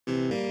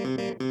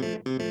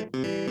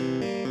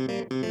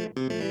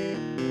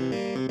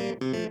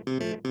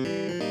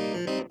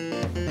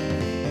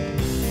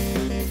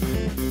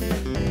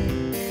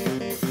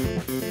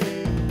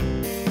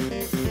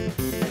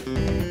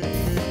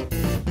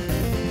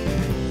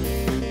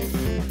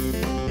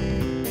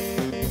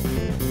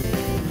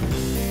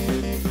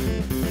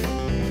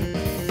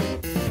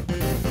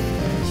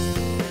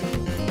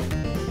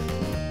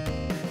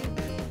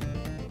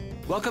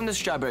Welcome to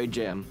Strawberry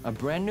Jam, a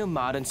brand new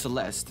mod in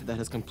Celeste that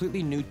has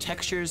completely new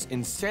textures,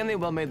 insanely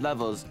well-made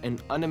levels, and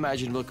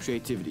unimaginable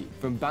creativity.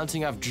 From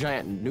bouncing off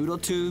giant noodle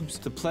tubes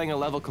to playing a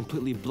level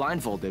completely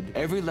blindfolded,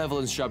 every level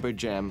in Strawberry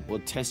Jam will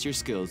test your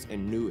skills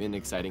in new and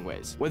exciting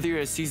ways. Whether you're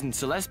a seasoned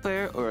Celeste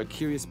player or a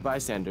curious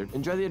bystander,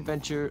 enjoy the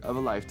adventure of a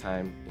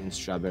lifetime in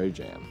Strawberry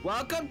Jam.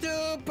 Welcome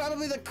to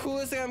probably the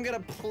coolest thing I'm gonna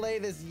play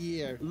this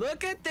year.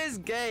 Look at this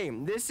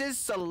game. This is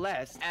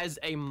Celeste as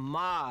a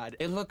mod.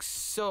 It looks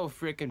so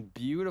freaking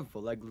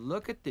beautiful. Like,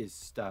 look at this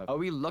stuff. Are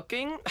we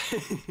looking?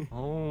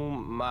 Oh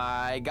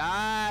my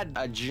god.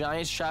 A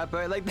giant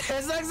strawberry. Like,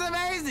 this looks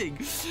amazing.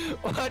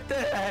 What the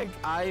heck?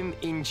 I'm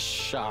in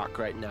shock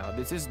right now.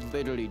 This is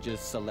literally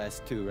just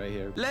Celeste 2 right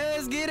here.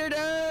 Let's get it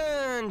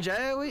done,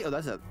 shall we? Oh,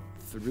 that's a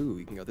through.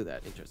 You can go through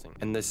that. Interesting.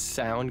 And the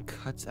sound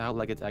cuts out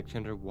like it's actually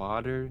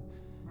underwater.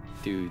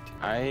 Dude,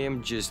 I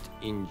am just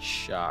in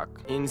shock.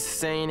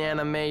 Insane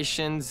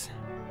animations.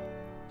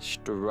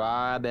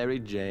 Strawberry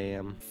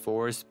Jam.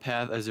 Forest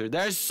path azure.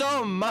 There's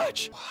so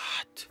much!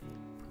 What?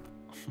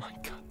 Oh my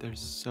god,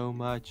 there's so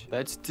much.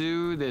 Let's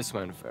do this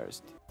one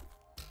first.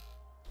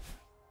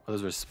 Oh,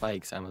 those were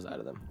spikes. I almost out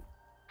of them.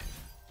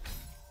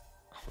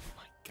 Oh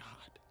my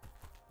god.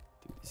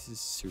 Dude, this is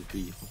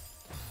surreal.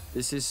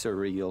 This is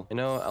surreal. I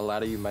know a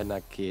lot of you might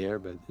not care,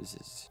 but this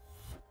is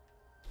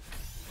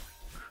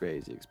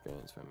crazy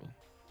experience for me.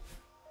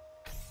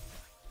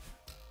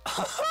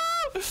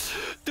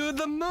 Dude,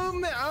 the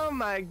movement! Oh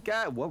my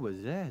god! What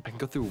was that? I can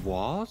go through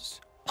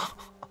walls?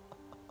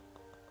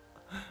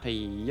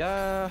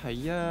 Hey-ya,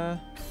 hey-ya,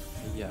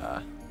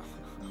 hey-ya.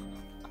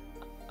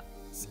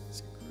 This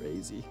is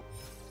crazy.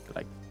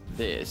 Like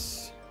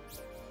this.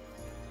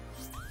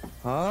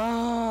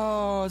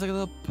 Oh, it's like a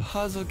little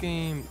puzzle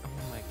game.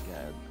 Oh my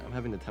god. I'm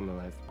having the time of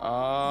my life.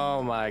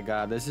 Oh my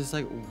god. This is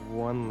like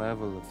one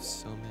level of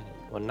so many.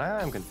 Well, now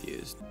I'm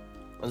confused.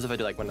 What if I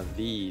do like one of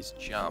these?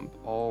 Jump.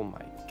 Oh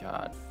my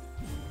god.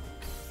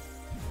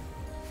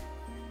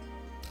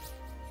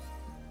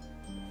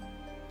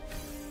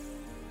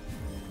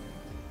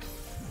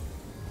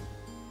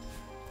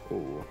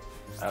 Ooh,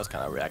 that was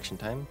kind of reaction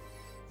time.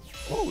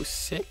 Oh,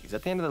 sick. Is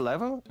that the end of the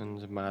level?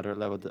 And moderate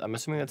level. I'm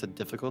assuming that's a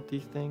difficulty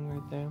thing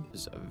right there.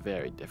 This is a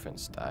very different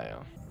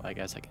style. I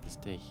guess I can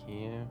stay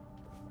here.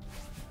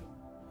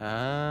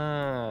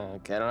 Ah,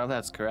 okay. I don't know if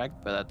that's correct,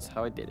 but that's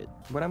how I did it.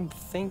 What I'm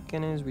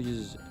thinking is we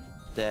just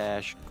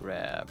dash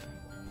grab.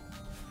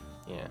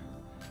 Yeah.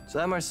 So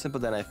that's more simple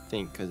than I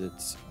think because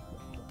it's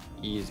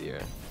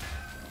easier.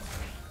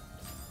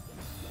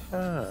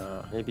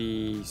 Ah,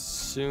 maybe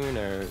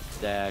sooner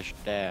dash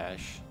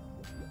dash.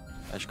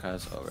 Dash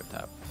cross over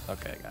top.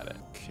 Okay, got it.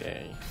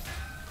 Okay.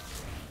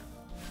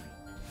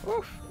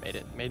 Oof, made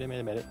it.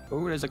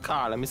 Ooh, there's a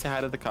car. Let me say hi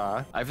to the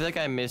car. I feel like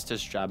I missed a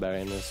strawberry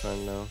in this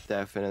one, though.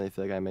 Definitely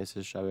feel like I missed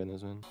a strawberry in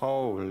this one.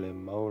 Holy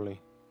moly.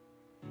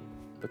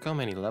 Look how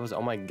many levels.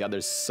 Oh my god,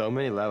 there's so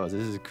many levels.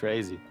 This is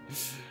crazy.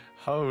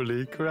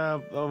 Holy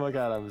crap. Oh my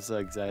god, I'm so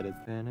excited.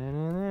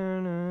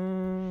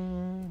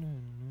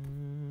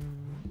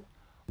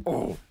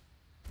 Oh.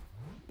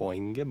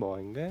 Boinga,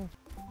 boinga.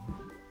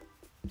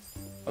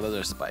 Oh, those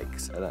are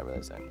spikes. I didn't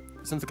realize that.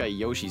 It sounds like a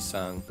Yoshi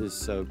song. This is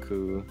so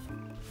cool.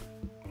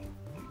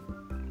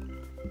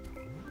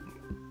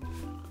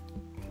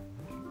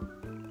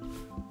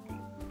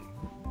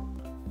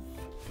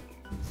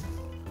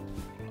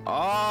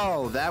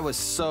 Oh, that was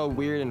so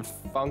weird and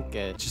funky.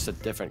 It's just a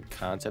different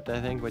concept, I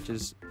think, which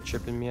is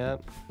tripping me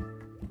up.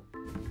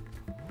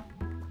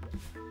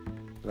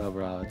 But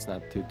overall, it's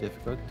not too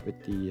difficult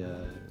with the,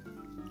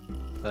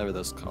 whatever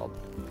those called.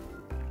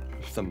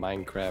 The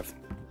Minecraft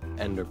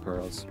Ender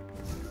Pearls.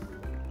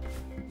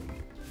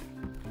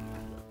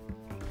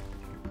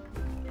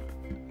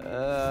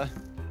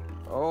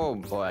 Oh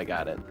boy, I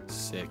got it.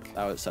 Sick.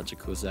 That was such a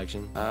cool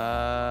section.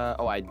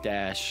 Oh, I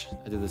dash.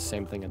 I did the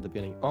same thing at the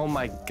beginning. Oh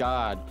my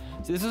god.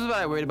 See, this is what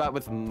I worried about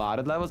with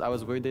modded levels. I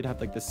was worried they'd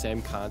have like the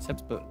same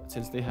concepts, but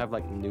since they have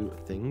like new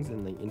things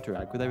and they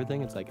interact with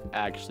everything, it's like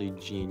actually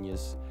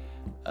genius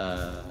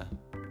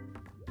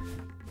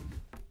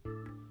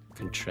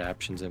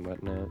contraptions and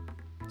whatnot.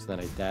 So then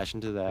I dash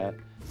into that,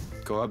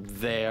 go up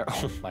there.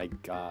 Oh my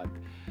god.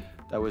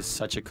 That was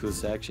such a cool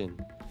section.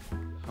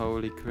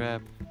 Holy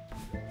crap.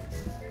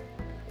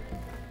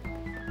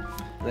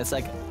 And it's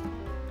like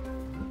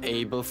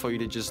able for you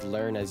to just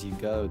learn as you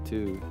go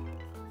too.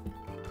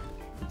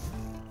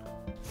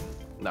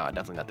 No, I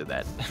definitely not do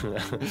that.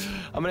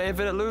 I'm gonna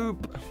infinite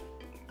loop.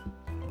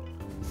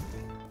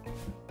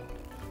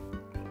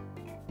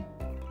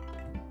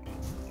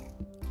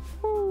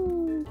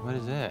 Woo. What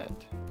is that?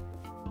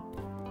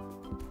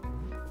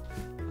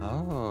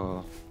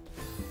 Oh.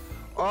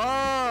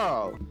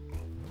 Oh!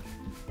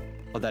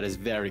 Oh, that is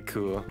very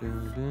cool.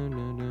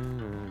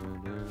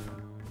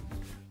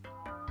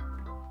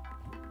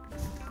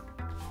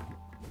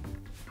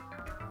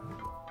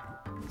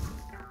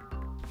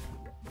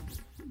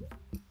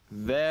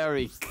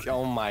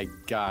 Oh my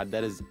god,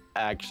 that is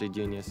actually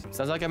genius.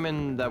 Sounds like I'm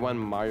in that one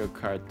Mario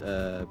Kart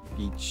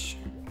beach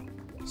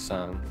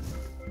song.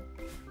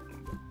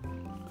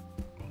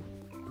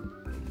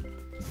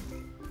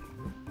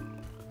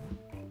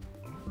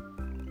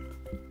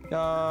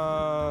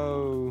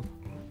 No.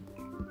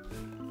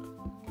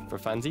 For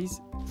funsies?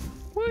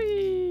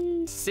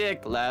 Whee!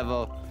 Sick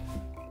level.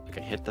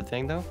 Okay, hit the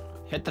thing though.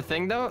 Hit the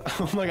thing though.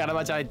 Oh my god, how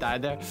much I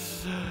died there.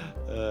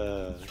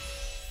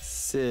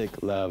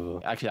 Sick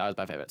level. Actually, that was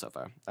my favorite so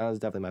far. That was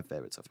definitely my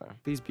favorite so far.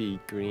 Please be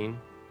green.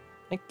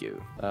 Thank you.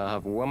 I'll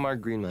have one more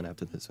green one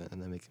after this one,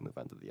 and then we can move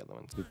on to the other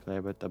ones. We play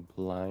with the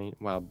blind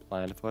while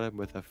blindfolded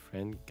with a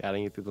friend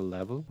guiding you through the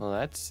level. Well,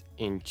 that's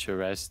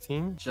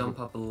interesting. Jump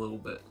up a little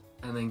bit,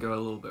 and then go a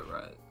little bit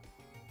right.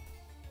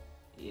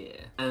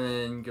 Yeah. And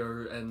then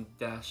go and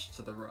dash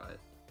to the right.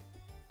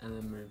 And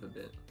then move a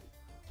bit.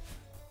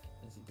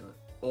 As you do it.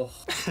 Oh.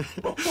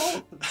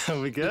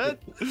 Are we good?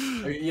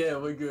 Yeah,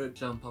 we're good.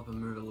 Jump up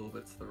and move a little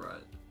bit to the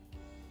right.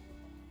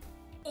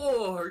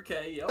 Oh,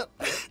 okay, yep.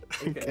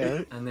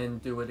 Okay. And then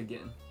do it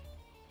again.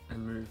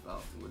 And move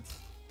afterwards.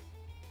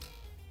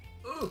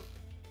 Ooh.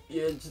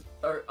 Yeah, just,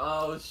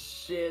 oh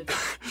shit.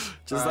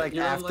 Just like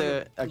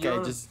after, like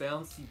okay, just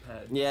bouncy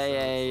pad.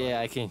 Yeah,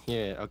 I can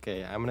hear it.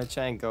 Okay, I'm gonna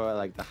try and go at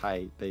like the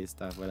height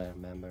based off what I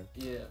remember.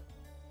 Yeah.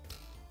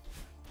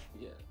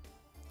 Yeah.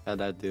 How'd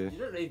that do? You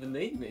don't even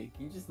need me.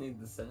 You just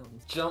need the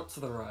sounds. Jump to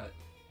the right.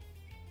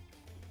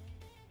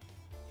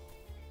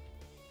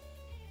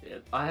 Yeah,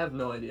 I have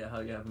no idea how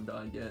you haven't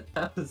died yet.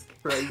 That was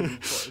crazy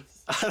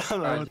close. I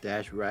don't know. Right.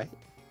 Dash right.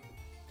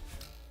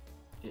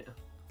 Yeah.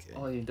 Okay.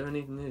 Oh, you don't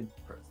even need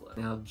press left.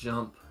 Now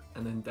jump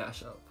and then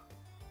dash up.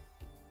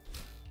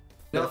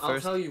 No,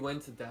 I'll tell you when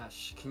to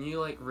dash. Can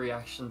you like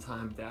reaction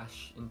time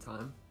dash in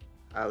time?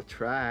 I'll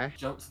try.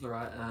 Jump to the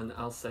right and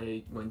I'll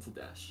say when to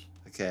dash.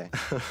 Okay.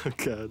 Oh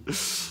god.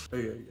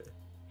 Okay.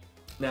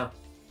 Now.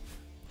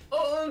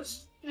 Oh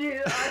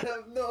shit! I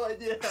have no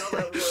idea how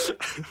that works.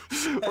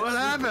 What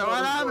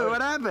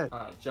happened?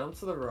 Alright, jump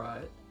to the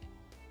right.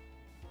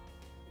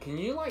 Can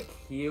you like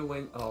hear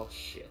when? Oh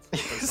shit! You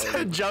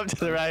said jump to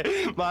the right.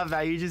 My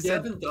bad. You just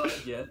said. You haven't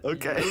died yet.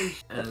 Okay.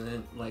 And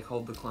then like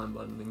hold the climb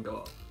button and go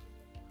up.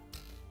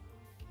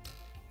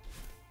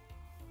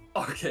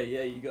 Okay,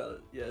 yeah, you got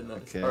it. Yeah,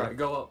 nice. Okay. Alright,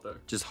 go up though.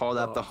 Just hold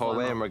up the whole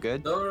way and we're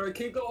good? No,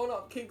 keep going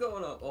up,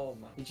 Oh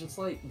my. You just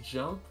like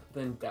jump,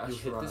 then dash you'll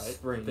hit right, this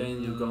spring,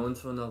 then you'll go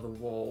into another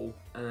wall,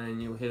 and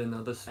then you'll hit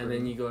another spring, and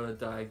then you gotta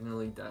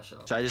diagonally dash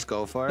up. Should I just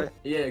go for it?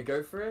 Yeah,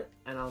 go for it,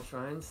 and I'll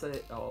try and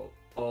say, oh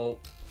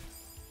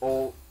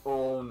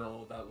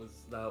no, that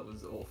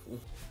was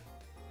awful.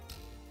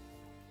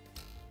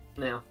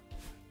 Now.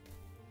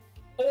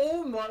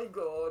 Oh my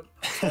god!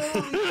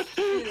 Holy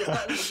shit!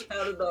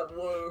 How did that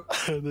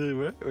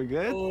work? We're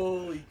good?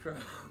 Holy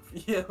crap!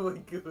 Yeah, we're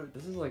good.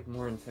 This is like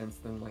more intense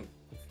than like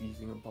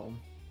defusing a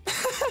bomb.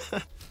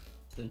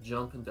 So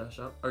jump and dash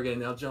up. Okay,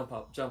 now jump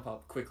up,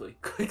 quickly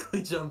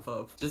jump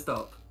up. Just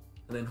up,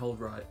 and then hold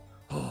right.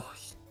 Oh,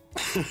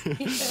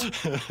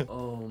 yeah.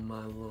 Oh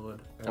my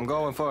lord. Okay. I'm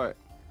going for it.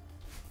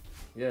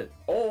 Yeah.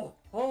 Oh!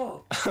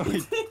 You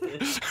did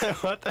it.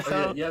 What the Okay,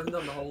 hell? you haven't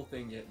done the whole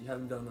thing yet.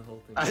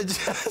 I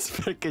just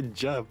freaking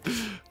jumped.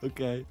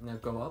 Okay. Now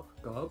go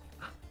up.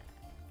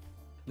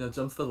 Now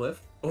jump to the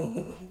left.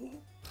 Oh!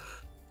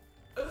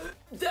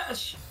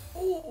 Dash!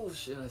 Oh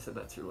shit, I said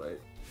that too late.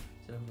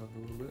 Jump up a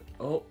little bit.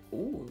 Oh,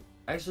 ooh.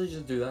 Actually,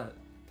 just do that.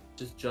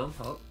 Just jump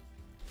up.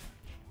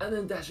 And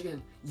then dash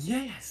again.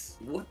 Yes!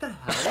 What the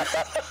hell?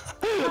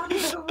 How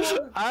did that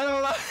work? I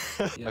don't know.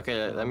 Yeah,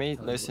 okay, let me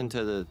listen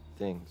to the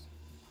things.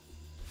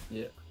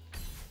 Yeah.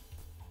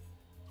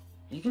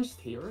 You can just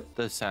hear it.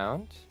 The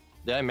sound?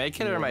 Did I make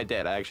it or am I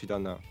dead? I actually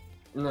don't know.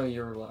 No,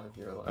 you're alive.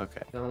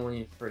 Okay. I don't want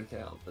you to freak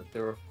out, but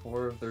there are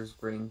 4 of those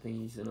green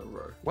thingies in a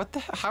row. What the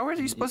hell? How are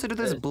you supposed to do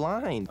this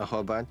blind? A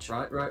whole bunch?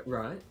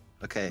 Right.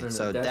 Okay, No,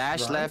 so dash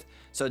dash right. left.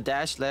 So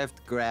dash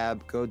left,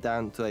 grab, go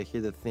down till I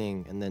hear the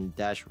thing, and then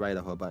dash right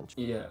a whole bunch.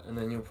 Yeah, and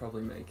then you'll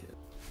probably make it.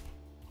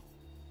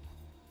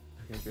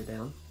 Okay, go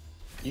down.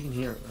 You can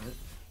hear it, right?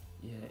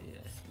 Yeah.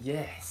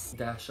 Yes!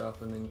 Dash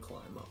up and then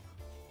climb up.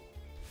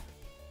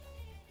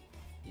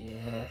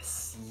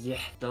 Yes! Yeah!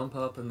 Jump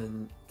up and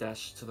then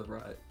dash to the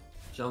right.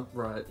 Jump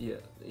right. Yeah,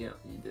 you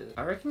did it.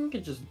 I reckon you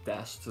could just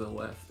dash to the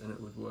left and it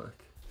would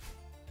work.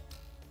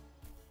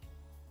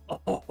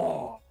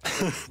 Oh!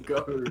 Let's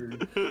go!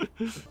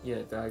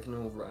 Yeah,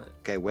 diagonal right.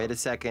 Okay, wait a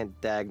second,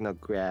 diagonal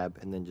grab,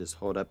 and then just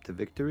hold up to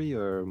victory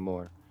or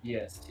more?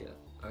 Yes, yeah.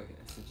 Okay,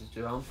 so just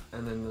jump,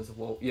 and then there's a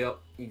wall. Yep,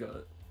 you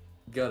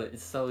got it.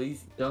 It's so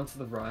easy. Jump to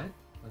the right,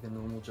 like a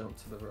normal jump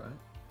to the right.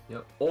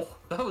 Yep. Oh,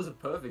 that was a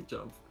perfect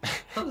jump.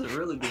 That was a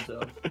really good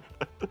jump.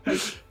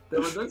 There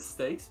were no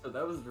stakes, but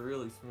that was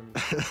really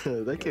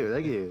smooth. Thank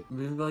you.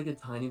 Move like a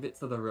tiny bit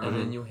to the right, and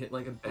then you'll hit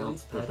like a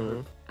bounce pad,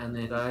 and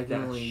then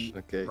diagonally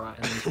right,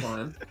 and then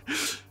climb,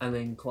 and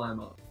then climb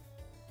up.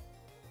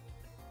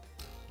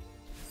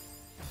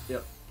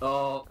 Yep.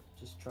 Oh,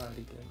 just try it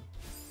again.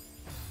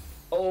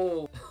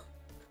 Oh.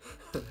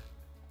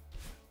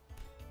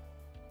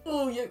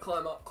 Oh yeah,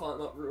 climb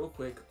up real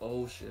quick.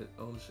 Oh shit.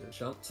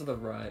 Jump to the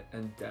right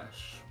and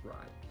dash right.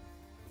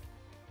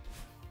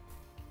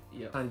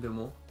 Yeah, tiny bit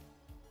more.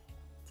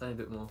 Tiny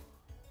bit more.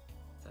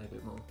 Tiny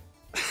bit more.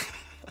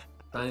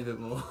 Tiny bit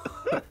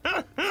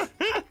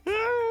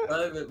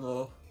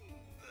more.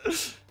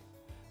 Just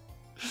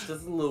a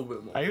little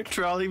bit more. Are you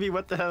trolling me?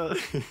 What the hell?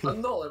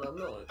 I'm not. A little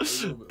bit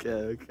more.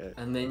 Okay.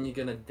 And then you're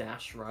gonna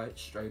dash right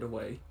straight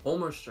away.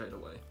 Almost straight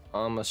away.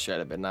 Almost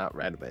straight away, not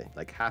right away.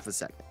 Like half a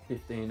second.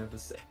 15 of a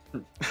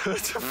second.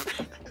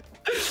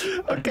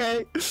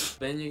 Okay.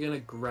 Then you're gonna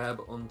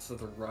grab onto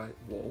the right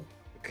wall.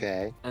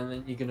 Okay. And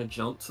then you're gonna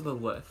jump to the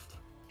left.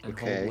 And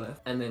Okay. hold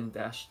left. And then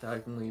dash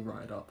diagonally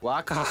right up.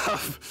 Walk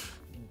off.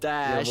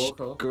 Dash,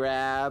 walk off.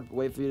 grab,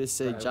 wait for you to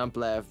say Grab.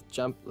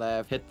 jump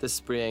left, hit the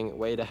spring,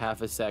 wait a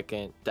half a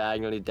second,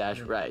 diagonally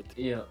dash right.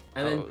 Yeah.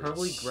 And then Oh,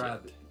 probably shit.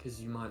 grab it,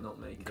 because you might not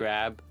make it.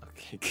 Grab.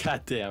 Okay,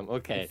 goddamn.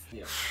 Okay.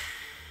 Yeah.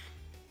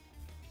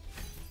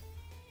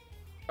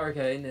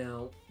 Okay,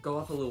 now go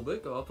up a little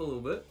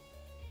bit,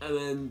 and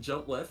then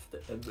jump left,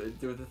 and then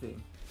do the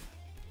thing.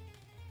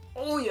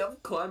 Oh yeah,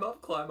 climb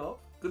up.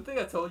 Good thing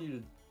I told you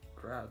to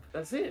grab.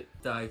 That's it.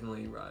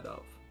 Diagonally right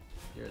up.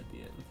 Here at the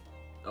end.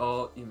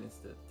 Oh, you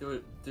missed it.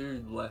 Do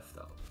left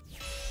up.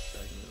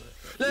 Diagonally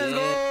left up. Let's Yeah.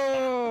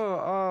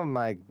 go! Oh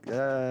my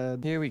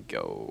god. Here we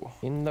go.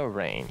 In the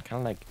rain.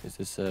 Kind of like, is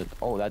this a...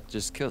 Oh, that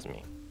just kills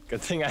me. Good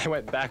thing I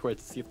went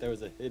backwards to see if there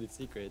was a hidden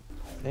secret.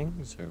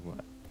 Things or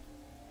what?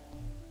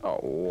 Oh,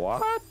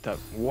 what?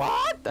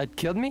 What? That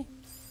killed me?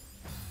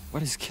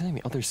 What is killing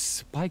me? Oh, there's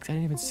spikes. I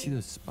didn't even see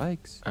those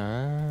spikes. I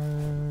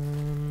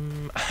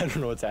don't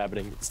know what's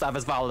happening. Stuff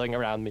is following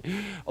around me.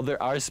 Oh,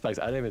 there are spikes.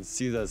 I didn't even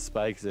see those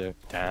spikes there.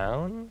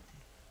 Down?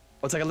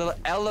 Oh, it's like a little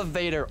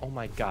elevator. Oh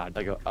my god.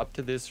 I go up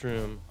to this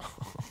room.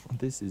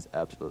 This is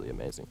absolutely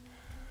amazing.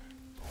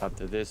 Up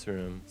to this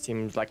room.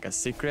 Seems like a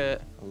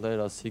secret. A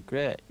little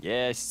secret.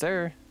 Yes,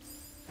 sir.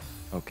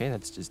 Okay,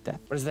 that's just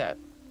that. What is that?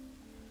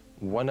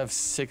 1 of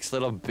 6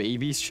 little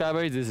baby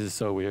strawberries? This is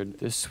so weird.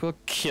 This will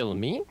kill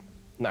me.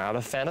 Not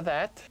a fan of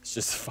that. It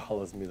just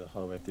follows me the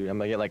whole way through. I'm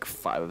gonna get like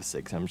 5 of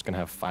 6. I'm just gonna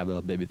have 5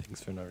 little baby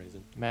things for no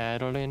reason.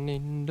 Madeline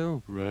in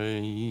the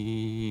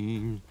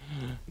rain.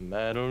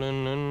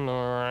 Madeline in the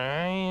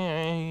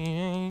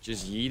rain.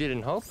 Just yeet it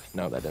and hope?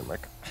 No, that didn't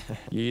work.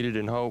 Yeet it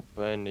and hope,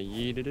 and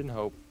yeet it and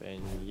hope,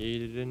 and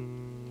yeet it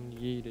and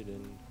yeet it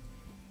and...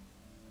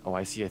 Oh,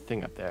 I see a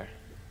thing up there.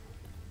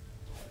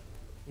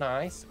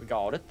 Nice, we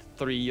got it.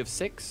 3 of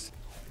 6.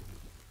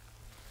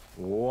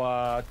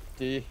 What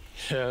the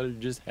hell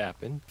just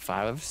happened?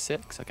 5 of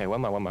 6. Okay, one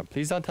more.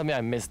 Please don't tell me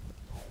I missed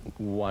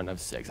 1 of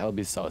 6. I would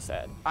be so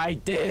sad. I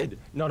did.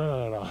 No.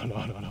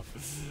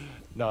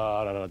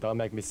 No. Don't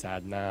make me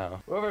sad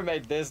now. Whoever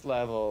made this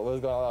level was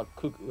going all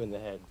cuckoo in the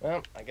head.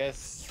 Well, I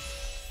guess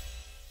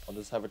I'll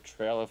just have a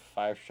trail of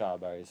 5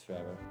 strawberries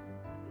forever.